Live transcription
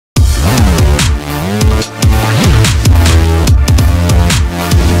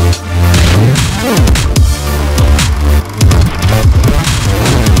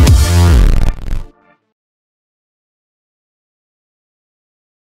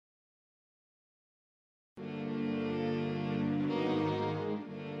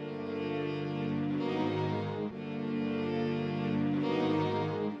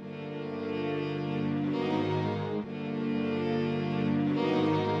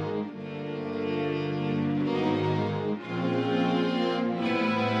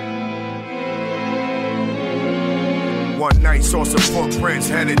night, saw some footprints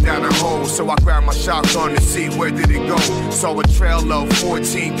headed down a hole. So I grabbed my shotgun to see where did it go. Saw a trail of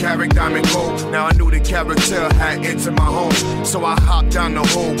 14 karat diamond gold. Now I knew the character had entered my home. So I hopped down the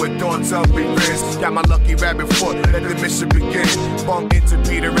hole with thoughts of revenge. Got my lucky rabbit foot, let the mission begin. Bumped into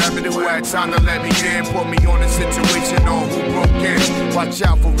Peter Avenue, who had time to let me in. Put me on a situation on who broke in. Watch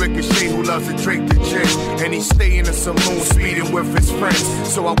out for Ricochet, who loves to drink the gin. And he stay in the saloon speeding with his friends.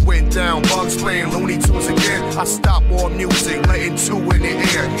 So I went down, Bugs playing Looney Tunes again. I stopped all music, letting two in the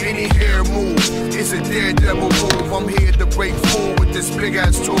air. Any hair move, it's a daredevil move. I'm here to break full with this big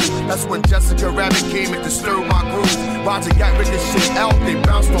ass tool. That's when Jessica Rabbit came and disturbed my groove. Roger got Ricochet out, they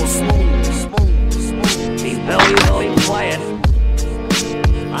bounced on smooth. Be very quiet.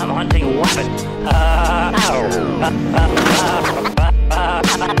 I'm hunting weapons.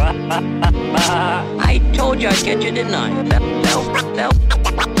 I told you I'd get you, didn't I?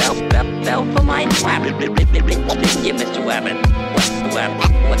 Fell for my trap. You, Mr. Weapon. Weapon.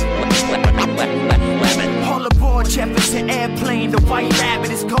 All aboard Jefferson airplane, the white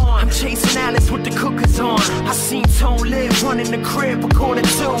rabbit is gone. I'm chasing Alice with the cookers on. I seen Tone live running the crib, according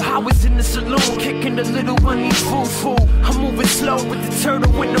to I was in the saloon, kicking the little bunny foo-foo. I'm moving slow with the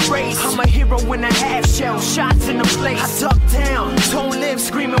turtle in the race. I'm a hero in a half shell, shots in the place. I duck down, Tone live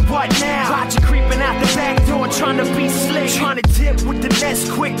screaming, what now? Roger creeping out the back door, trying to be slick. Trying to dip with the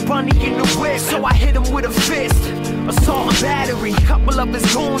nest quick, bunny in the whip. So I hit him with a fist, assault and battery. Couple of his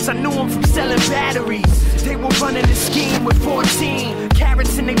goons, I knew him from selling batteries. They were running the scheme with 14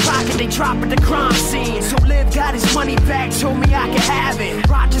 carats in their pocket, they dropped at the crime scene. So Liv got his money back, told me I could have it.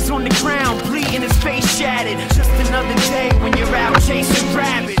 Roger's on the ground, bleeding, his face shattered. Just another day when you're out chasing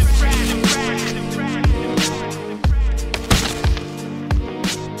rabbits.